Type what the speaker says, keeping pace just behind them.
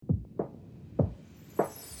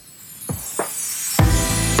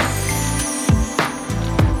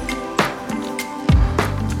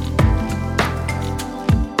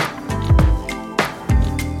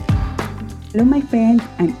Hello, my friend.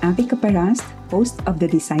 I'm Avi Kaparast, host of The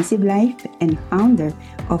Decisive Life and founder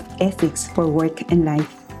of Ethics for Work and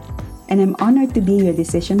Life. And I'm honored to be your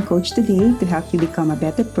decision coach today to help you become a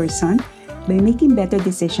better person by making better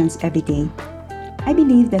decisions every day. I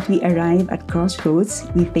believe that we arrive at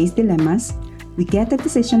crossroads, we face dilemmas, we get at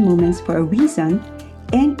decision moments for a reason,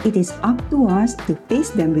 and it is up to us to face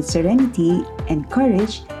them with serenity and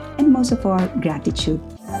courage, and most of all, gratitude.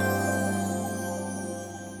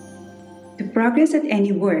 To progress at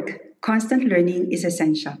any work, constant learning is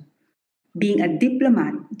essential. Being a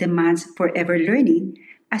diplomat demands forever learning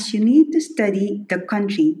as you need to study the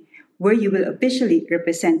country where you will officially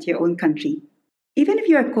represent your own country. Even if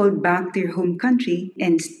you are called back to your home country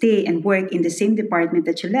and stay and work in the same department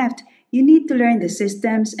that you left, you need to learn the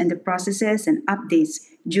systems and the processes and updates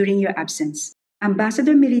during your absence.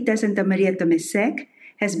 Ambassador Milita Sta Maria-Thomeczek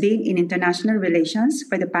has been in international relations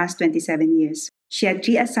for the past 27 years. She had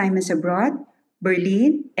three assignments abroad: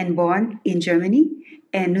 Berlin and Bonn in Germany,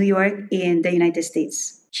 and New York in the United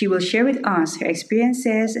States. She will share with us her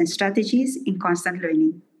experiences and strategies in constant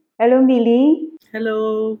learning. Hello, Millie.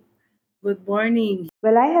 Hello, good morning.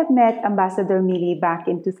 Well, I have met Ambassador Millie back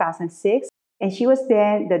in 2006, and she was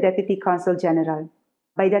then the Deputy Consul General.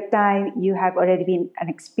 By that time, you have already been an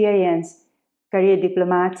experienced career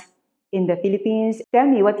diplomat in the Philippines. Tell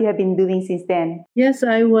me what you have been doing since then. Yes,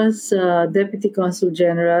 I was Deputy Consul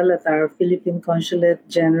General at our Philippine Consulate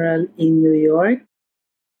General in New York,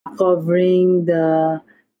 covering the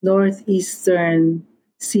northeastern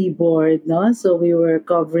seaboard. No? So we were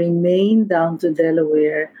covering Maine down to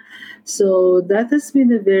Delaware. So that has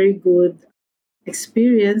been a very good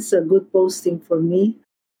experience, a good posting for me.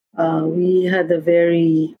 We had a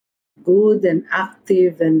very good and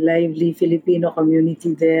active and lively Filipino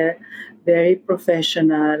community there, very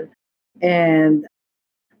professional. And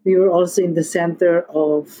we were also in the center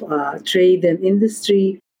of trade and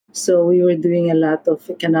industry. So we were doing a lot of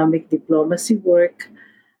economic diplomacy work.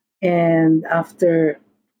 And after,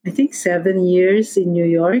 I think, 7 years in New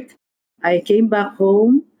York, I came back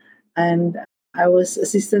home and I was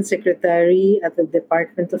Assistant Secretary at the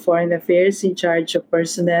Department of Foreign Affairs in charge of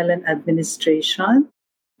personnel and administration.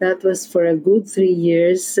 That was for a good 3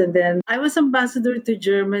 years. And then I was ambassador to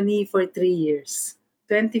Germany for 3 years,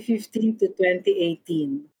 2015 to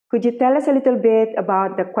 2018. Could you tell us a little bit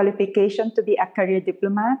about the qualification to be a career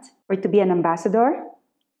diplomat or to be an ambassador?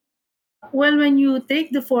 Well, when you take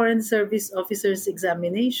the Foreign Service Officers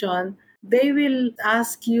examination, they will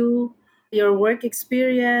ask you your work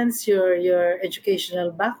experience, your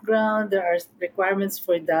educational background. There are requirements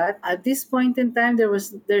for that. At this point in time,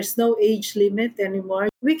 there's no age limit anymore.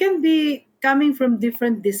 We can be coming from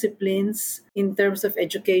different disciplines in terms of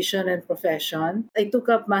education and profession. I took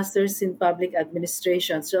up masters in public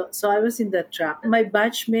administration, so I was in that track. My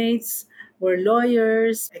batchmates were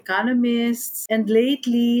lawyers, economists, and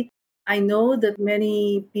lately I know that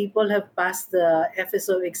many people have passed the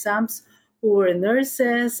FSO exams who were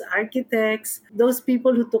nurses, architects, those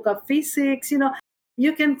people who took up physics.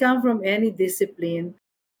 You can come from any discipline.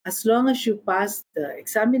 As long as you pass the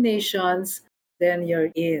examinations, then you're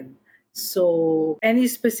in. So, any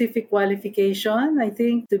specific qualification, I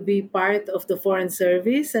think, to be part of the Foreign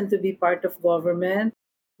Service and to be part of government,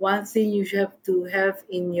 one thing you have to have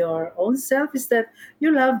in your own self is that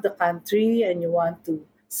you love the country and you want to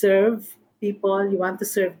serve people, you want to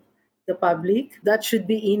serve the public. That should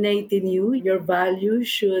be innate in you. Your values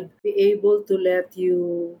should be able to let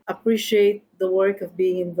you appreciate the work of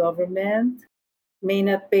being in government. May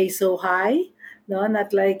not pay so high, no,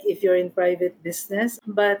 not like if you're in private business,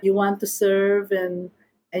 but you want to serve and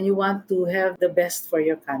you want to have the best for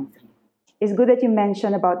your country. It's good that you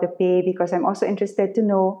mentioned about the pay because I'm also interested to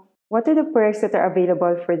know what are the perks that are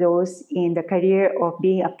available for those in the career of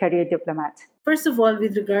being a career diplomat. First of all,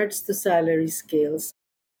 with regards to salary scales,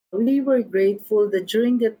 we were grateful that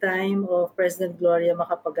during the time of President Gloria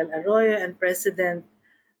Macapagal Arroyo and President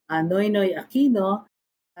Noynoy Aquino,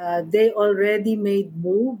 they already made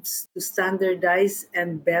moves to standardize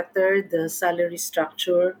and better the salary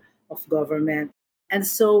structure of government. And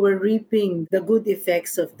so we're reaping the good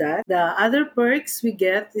effects of that. The other perks we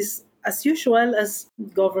get is, as usual, as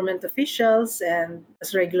government officials and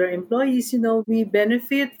as regular employees, we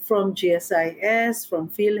benefit from GSIS, from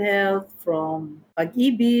PhilHealth, from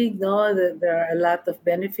Pag-ibig. No, there are a lot of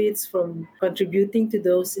benefits from contributing to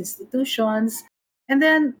those institutions. And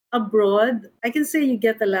then abroad, I can say you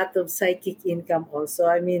get a lot of psychic income also.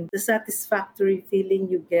 I mean, the satisfactory feeling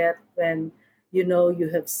you get when you know you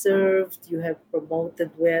have served, you have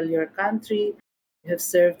promoted well your country, you have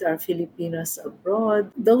served our Filipinos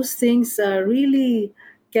abroad. Those things really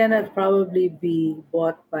cannot probably be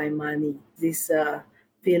bought by money. These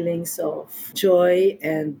feelings of joy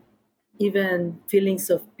and even feelings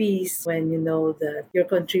of peace when you know that you're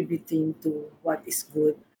contributing to what is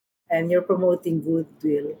good and you're promoting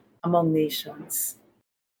goodwill among nations.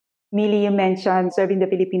 Millie, you mentioned serving the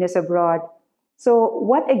Filipinos abroad. So,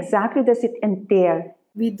 what exactly does it entail?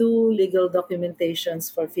 We do legal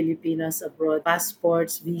documentations for Filipinos abroad,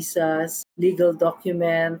 passports, visas, legal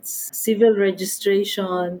documents, civil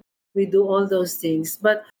registration. We do all those things.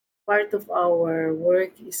 But part of our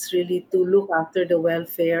work is really to look after the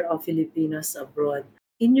welfare of Filipinos abroad.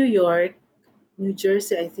 In New York, New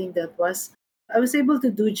Jersey, I think I was able to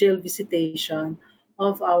do jail visitation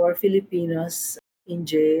of our Filipinos in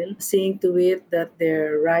jail, seeing to it that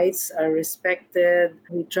their rights are respected.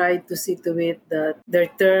 We tried to see to it that their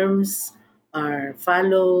terms are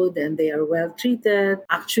followed and they are well treated.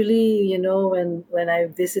 Actually, when I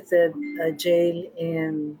visited a jail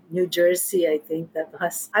in New Jersey, I think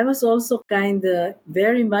I was also kind of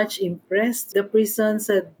very much impressed. The prisons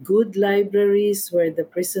had good libraries where the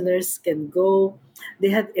prisoners can go. They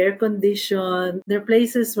had air condition. Their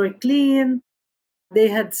places were clean. They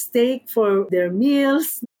had steak for their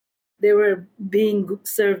meals. They were being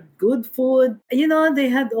served good food. They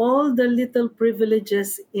had all the little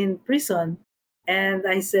privileges in prison. And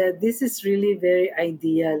I said, this is really very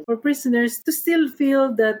ideal for prisoners to still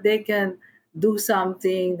feel that they can do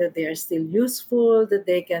something, that they are still useful, that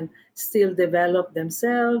they can still develop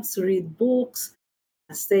themselves, read books,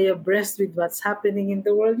 stay abreast with what's happening in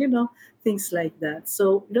the world, things like that.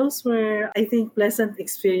 So those were, I think, pleasant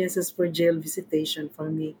experiences for jail visitation for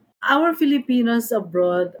me. Our Filipinos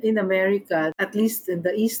abroad in America, at least in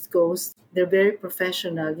the East Coast, they're very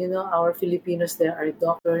professional. Our Filipinos there are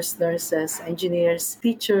doctors, nurses, engineers,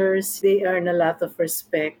 teachers. They earn a lot of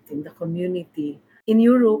respect in the community. In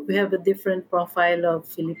Europe, we have a different profile of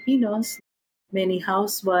Filipinos, many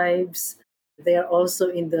housewives. They are also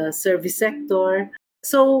in the service sector.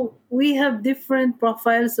 So we have different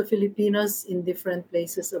profiles of Filipinos in different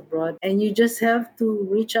places abroad, and you just have to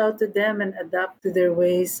reach out to them and adapt to their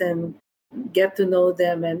ways and get to know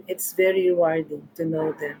them, and it's very rewarding to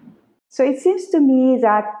know them. So, it seems to me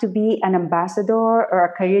that to be an ambassador or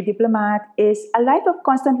a career diplomat is a life of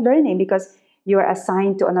constant learning because you're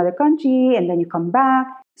assigned to another country and then you come back.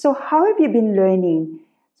 So, how have you been learning?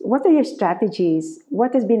 What are your strategies?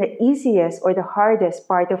 What has been the easiest or the hardest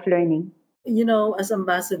part of learning? As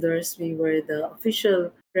ambassadors, we were the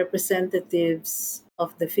official representatives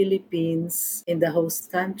of the Philippines in the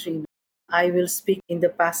host country. I will speak in the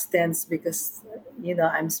past tense because,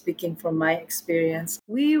 I'm speaking from my experience.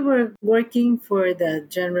 We were working for the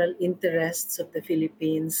general interests of the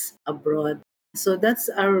Philippines abroad. So that's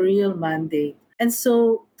our real mandate. And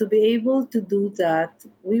so to be able to do that,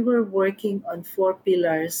 we were working on four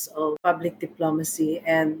pillars of public diplomacy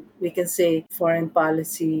and we can say foreign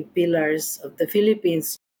policy pillars of the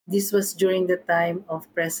Philippines. This was during the time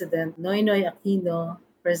of President Noynoy Aquino,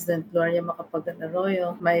 President Gloria Macapagal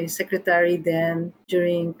Arroyo. My secretary then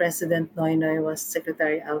during President Noynoy was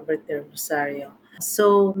Secretary Albert de Rosario.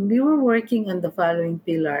 So we were working on the following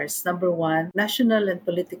pillars. Number one, national and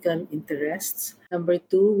political interests. Number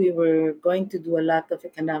two, we were going to do a lot of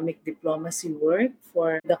economic diplomacy work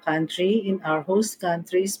for the country in our host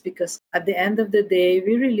countries because at the end of the day,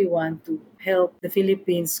 we really want to help the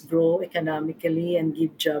Philippines grow economically and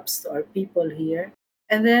give jobs to our people here.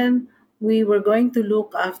 And then we were going to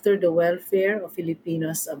look after the welfare of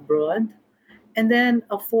Filipinos abroad. And then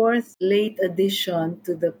a fourth late addition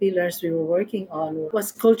to the pillars we were working on was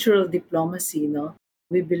cultural diplomacy.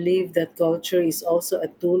 We believe that culture is also a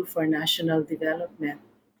tool for national development.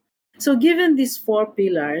 So given these four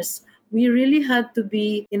pillars, we really had to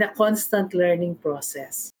be in a constant learning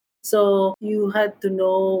process. So you had to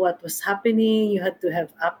know what was happening, you had to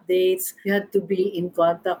have updates, you had to be in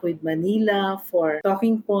contact with Manila for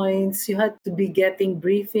talking points, you had to be getting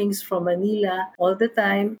briefings from Manila all the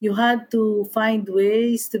time. You had to find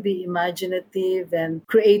ways to be imaginative and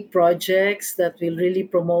create projects that will really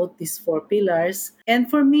promote these four pillars.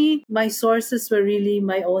 And for me, my sources were really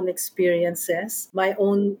my own experiences, my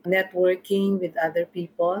own networking with other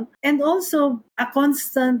people, and also a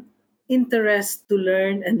constant interest to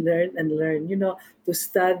learn and learn and learn, to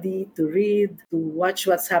study, to read, to watch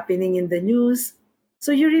what's happening in the news.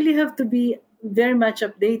 So you really have to be very much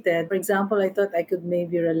updated. For example, I thought I could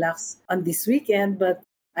maybe relax on this weekend, but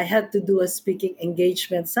I had to do a speaking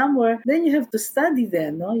engagement somewhere. Then you have to study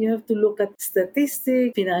then, no? You have to look at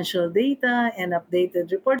statistics, financial data, and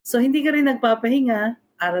updated reports. So hindi ka rin nagpapahinga.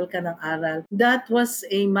 aral ka ng aral. That was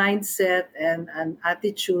a mindset and an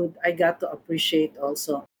attitude I got to appreciate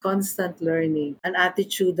also. Constant learning, an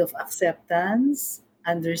attitude of acceptance,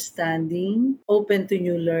 understanding, open to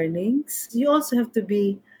new learnings. You also have to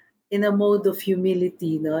be in a mode of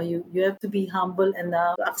humility, no? You have to be humble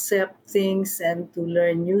enough to accept things and to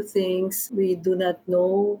learn new things. We do not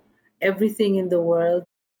know everything in the world,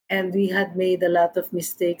 and we had made a lot of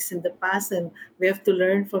mistakes in the past, and we have to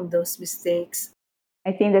learn from those mistakes.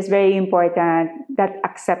 I think that's very important, that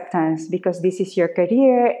acceptance, because this is your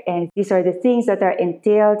career and these are the things that are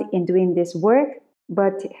entailed in doing this work.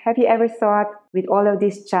 But have you ever thought, with all of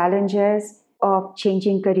these challenges, of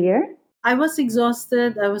changing career? I was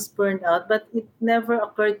exhausted, I was burned out, but it never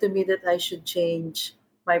occurred to me that I should change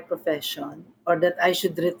my profession or that I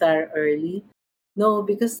should retire early. No,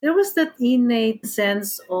 because there was that innate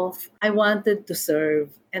sense of I wanted to serve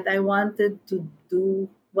and I wanted to do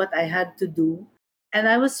what I had to do. And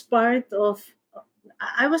I was part of,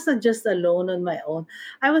 I was not just alone on my own.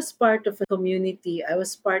 I was part of a community. I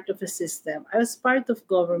was part of a system. I was part of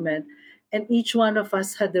government. And each one of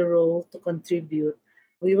us had a role to contribute.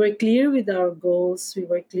 We were clear with our goals. We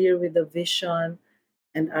were clear with the vision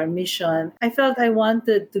and our mission. I felt I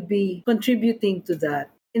wanted to be contributing to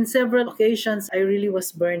that. In several occasions, I really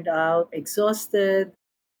was burned out, exhausted.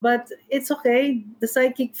 But it's okay. The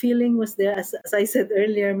psychic feeling was there. As I said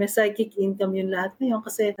earlier, may psychic income yung lahat ngayon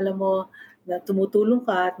kasi alam mo na tumutulong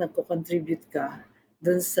ka at nagko-contribute ka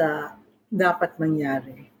dun sa dapat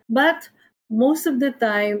mangyari. But most of the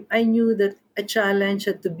time, I knew that a challenge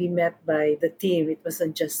had to be met by the team. It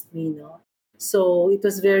wasn't just me, no? So it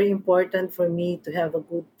was very important for me to have a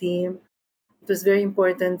good team. It was very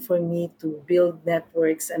important for me to build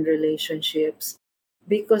networks and relationships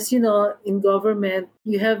because, in government,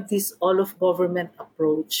 you have this all of government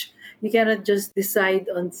approach. You cannot just decide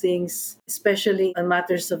on things, especially on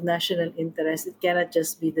matters of national interest. It cannot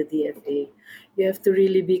just be the DFA. You have to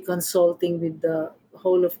really be consulting with the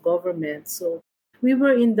whole of government. So we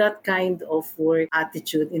were in that kind of work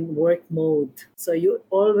attitude, in work mode. So you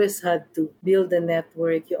always had to build a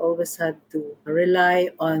network, you always had to rely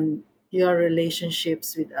on your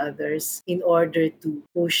relationships with others in order to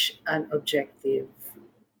push an objective.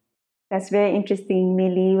 That's very interesting,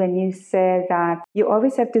 Millie, when you said that you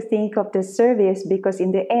always have to think of the service because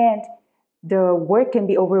in the end, the work can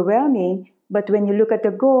be overwhelming. But when you look at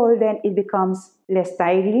the goal, then it becomes less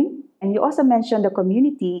tiring. And you also mentioned the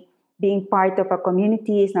community. Being part of a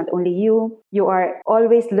community is not only you are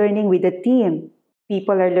always learning with the team.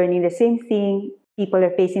 People are learning the same thing, people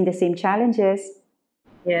are facing the same challenges.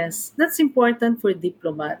 Yes, that's important for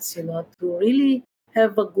diplomats, to really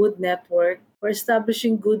have a good network for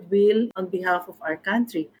establishing goodwill on behalf of our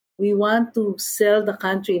country. We want to sell the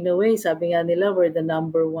country in a way, sabi nga nila, we're the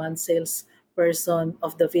number one salesperson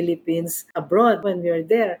of the Philippines abroad when we are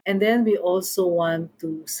there. And then we also want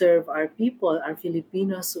to serve our people, our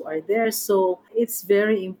Filipinos who are there. So it's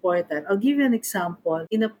very important. I'll give you an example.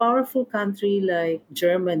 In a powerful country like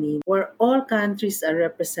Germany, where all countries are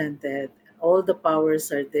represented, all the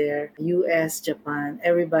powers are there, US, Japan,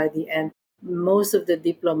 everybody, and most of the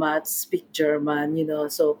diplomats speak German,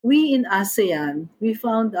 So we in ASEAN, we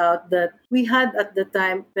found out that we had at the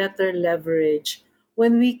time better leverage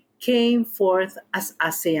when we came forth as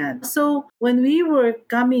ASEAN. So when we were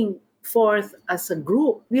coming forth as a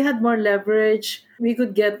group, we had more leverage. We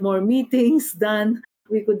could get more meetings done.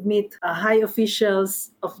 We could meet high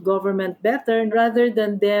officials of government better rather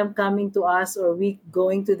than them coming to us or we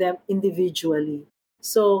going to them individually.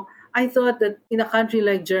 So I thought that in a country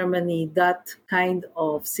like Germany, that kind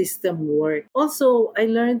of system worked. Also, I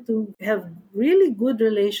learned to have really good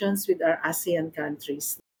relations with our ASEAN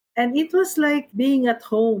countries. And it was like being at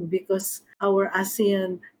home because our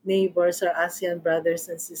ASEAN neighbors, our ASEAN brothers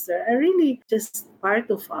and sisters are really just part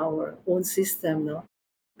of our own system, no?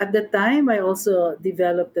 At the time, I also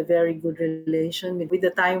developed a very good relation with the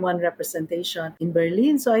Taiwan representation in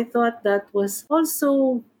Berlin. So I thought that was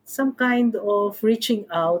also some kind of reaching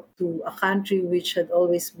out to a country which had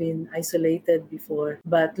always been isolated before.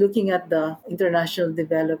 But looking at the international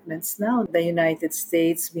developments now, the United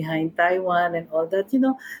States behind Taiwan and all that,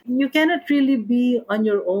 you cannot really be on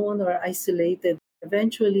your own or isolated.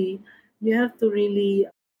 Eventually, you have to really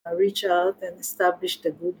reach out and establish the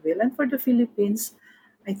goodwill. And for the Philippines,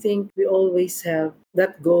 I think we always have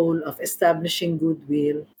that goal of establishing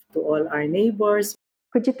goodwill to all our neighbors.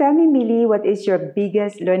 Could you tell me, Millie, what is your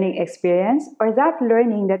biggest learning experience or that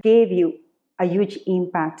learning that gave you a huge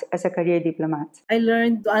impact as a career diplomat? I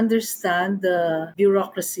learned to understand the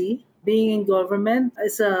bureaucracy. Being in government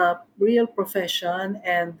is a real profession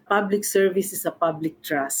and public service is a public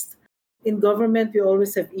trust. In government, we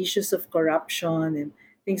always have issues of corruption and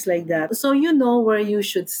things like that. So you know where you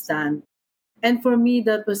should stand. And for me,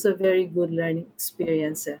 that was a very good learning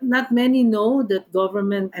experience. Not many know that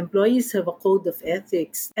government employees have a code of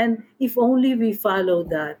ethics. And if only we follow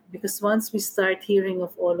that, because once we start hearing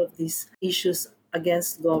of all of these issues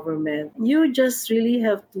against government, you just really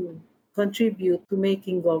have to contribute to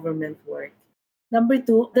making government work. Number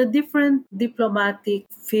two, the different diplomatic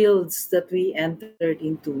fields that we entered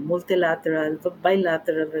into, multilateral,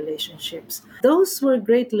 bilateral relationships. Those were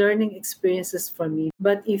great learning experiences for me.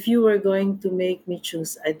 But if you were going to make me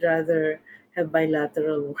choose, I'd rather have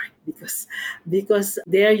bilateral work because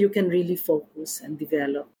there you can really focus and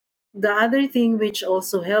develop. The other thing which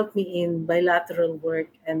also helped me in bilateral work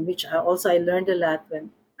and which I learned a lot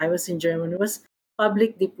when I was in Germany was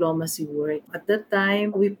public diplomacy work. At that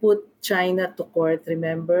time, we put China to court,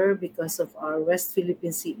 remember, because of our West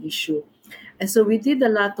Philippine Sea issue. And so we did a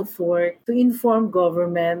lot of work to inform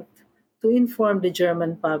government, to inform the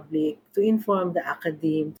German public, to inform the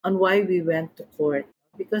academe on why we went to court.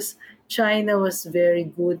 Because China was very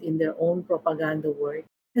good in their own propaganda work.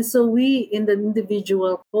 And so we, in the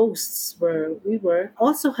individual posts where we were,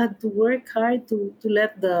 also had to work hard to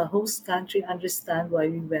let the host country understand why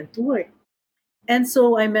we went to work. And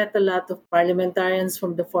so I met a lot of parliamentarians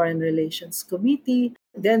from the Foreign Relations Committee.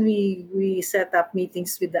 Then we set up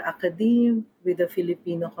meetings with the academe, with the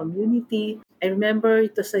Filipino community. I remember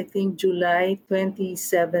it was, I think, July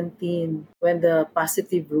 2017 when the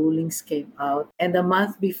positive rulings came out. And a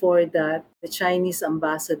month before that, the Chinese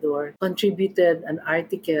ambassador contributed an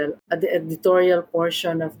article at the editorial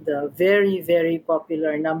portion of the very, very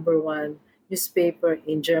popular number one newspaper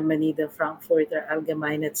in Germany, the Frankfurter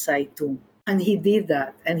Allgemeine Zeitung. And he did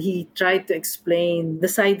that, and he tried to explain the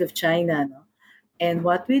side of China. No? And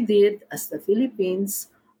what we did as the Philippines,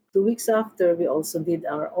 2 weeks after, we also did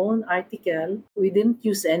our own article. We didn't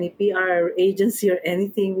use any PR agency or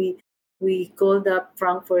anything. We called up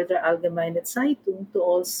Frankfurter Allgemeine Zeitung to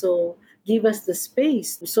also give us the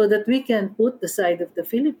space so that we can put the side of the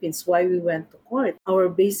Philippines why we went to court. Our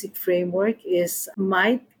basic framework is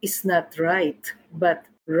might is not right, but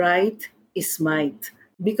right is might,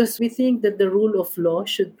 because we think that the rule of law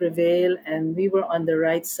should prevail and we were on the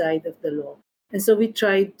right side of the law. And so we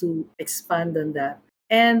tried to expand on that.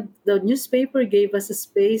 And the newspaper gave us a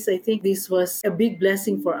space. I think this was a big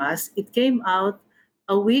blessing for us. It came out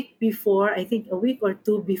a week before, I think a week or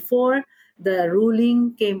two before the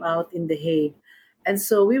ruling came out in The Hague. And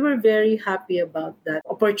so we were very happy about that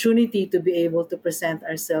opportunity to be able to present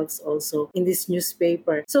ourselves also in this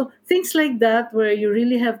newspaper. So things like that, where you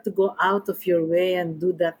really have to go out of your way and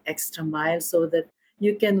do that extra mile so that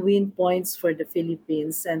you can win points for the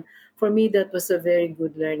Philippines. And for me, that was a very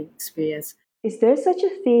good learning experience. Is there such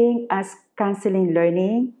a thing as canceling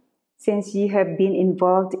learning? Since you have been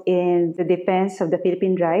involved in the defense of the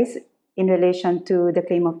Philippine rights in relation to the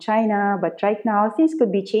claim of China, but right now things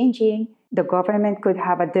could be changing. The government could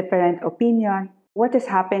have a different opinion. What has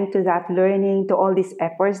happened to that learning, to all these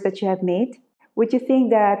efforts that you have made? Would you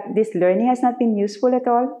think that this learning has not been useful at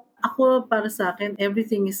all? Ako, para sa akin,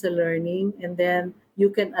 everything is a learning, and then you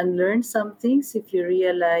can unlearn some things if you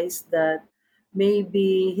realize that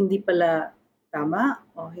maybe hindi pala tama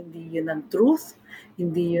o hindi yun ang truth,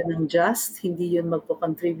 hindi yun ang just, hindi yun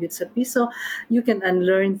magpo-contribute sa peace. So you can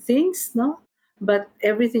unlearn things, no? But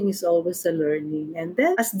everything is always a learning. And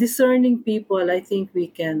then as discerning people, I think we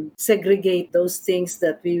can segregate those things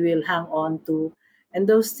that we will hang on to and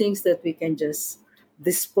those things that we can just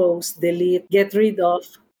dispose, delete, get rid of.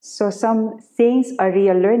 So some things are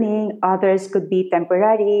real learning, others could be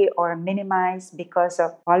temporary or minimized because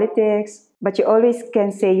of politics, but you always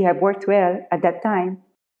can say you have worked well at that time.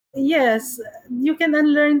 Yes, you can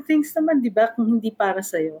unlearn things naman, di ba, kung hindi para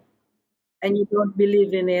sa'yo. And you don't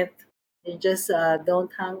believe in it. You just don't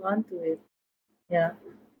hang on to it. Yeah.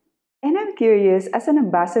 And I'm curious, as an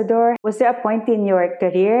ambassador, was there a point in your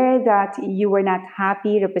career that you were not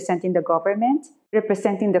happy representing the government,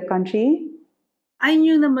 representing the country? I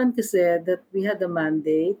knew naman kasi that we had a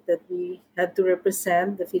mandate that we had to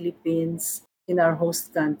represent the Philippines in our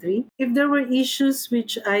host country. If there were issues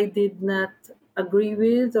which I did not agree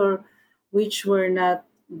with or which were not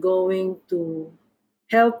going to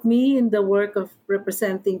help me in the work of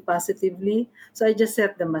representing positively, so I just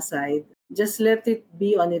set them aside. Just let it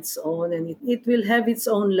be on its own and it will have its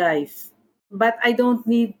own life. But I don't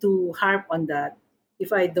need to harp on that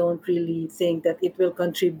if I don't really think that it will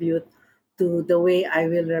contribute to the way I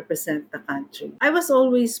will represent the country. I was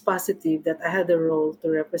always positive that I had a role to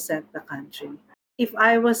represent the country. If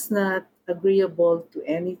I was not agreeable to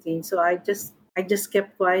anything, so I just I just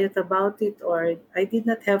kept quiet about it or I did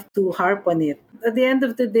not have to harp on it. At the end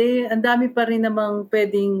of the day, ang dami pa rin namang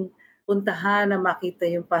pwedeng puntahan na makita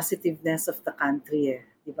yung positiveness of the country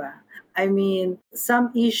di ba? I mean,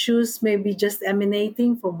 some issues may be just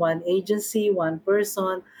emanating from one agency, one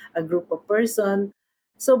person, a group of person.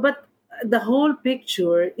 So, but the whole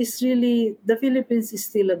picture is really the Philippines is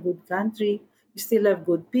still a good country. We still have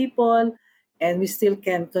good people and we still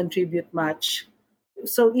can contribute much.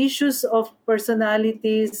 So issues of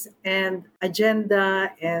personalities and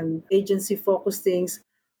agenda and agency focused things,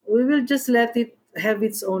 we will just let it have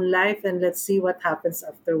its own life and let's see what happens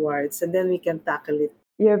afterwards and then we can tackle it.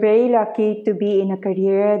 You're very lucky to be in a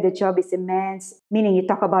career. The job is immense, meaning you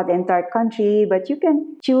talk about the entire country, but you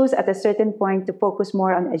can choose at a certain point to focus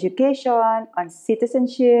more on education, on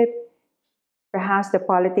citizenship. Perhaps the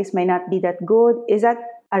politics may not be that good. Is that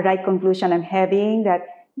a right conclusion I'm having? That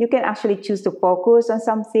you can actually choose to focus on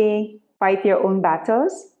something, fight your own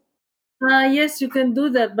battles? Yes, you can do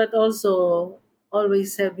that, but also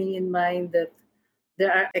always having in mind that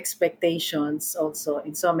there are expectations also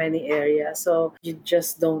in so many areas. So you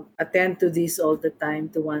just don't attend to this all the time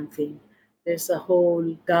to one thing. There's a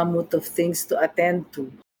whole gamut of things to attend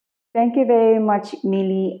to. Thank you very much,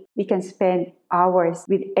 Millie. We can spend hours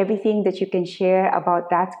with everything that you can share about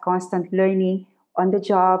that constant learning on the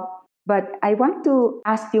job. But I want to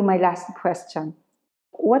ask you my last question.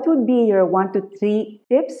 What would be your 1 to 3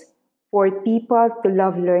 tips for people to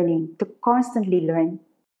love learning, to constantly learn?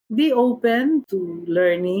 Be open to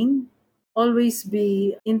learning, always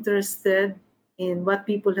be interested in what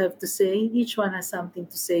people have to say. Each one has something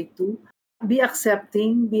to say too. Be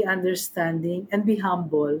accepting, be understanding, and be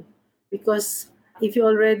humble. Because if you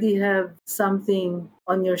already have something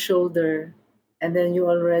on your shoulder and then you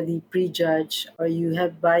already prejudge or you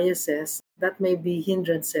have biases, that may be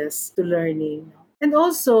hindrances to learning. And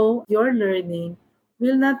also, your learning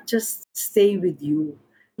will not just stay with you.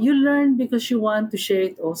 You learn because you want to share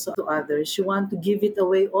it also to others. You want to give it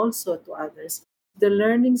away also to others. The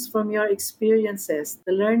learnings from your experiences,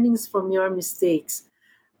 the learnings from your mistakes,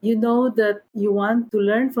 you know that you want to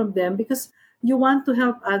learn from them because you want to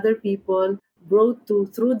help other people grow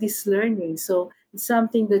through this learning. So it's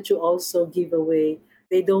something that you also give away.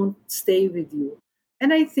 They don't stay with you.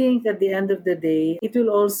 And I think at the end of the day, it will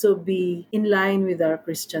also be in line with our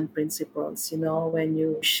Christian principles. When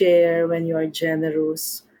you share, when you are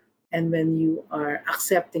generous, and when you are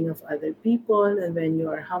accepting of other people, and when you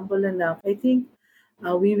are humble enough, I think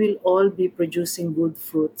we will all be producing good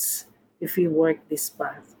fruits if we work this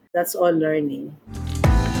path. That's all learning.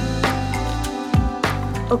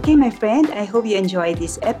 Okay, my friend, I hope you enjoyed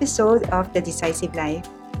this episode of The Decisive Life.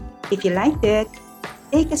 If you liked it,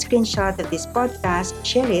 take a screenshot of this podcast,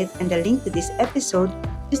 share it, and the link to this episode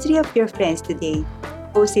to 3 of your friends today.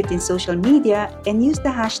 Post it in social media and use the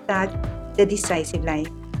hashtag The Decisive Life.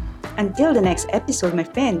 Until the next episode, my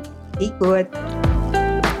friend, be good.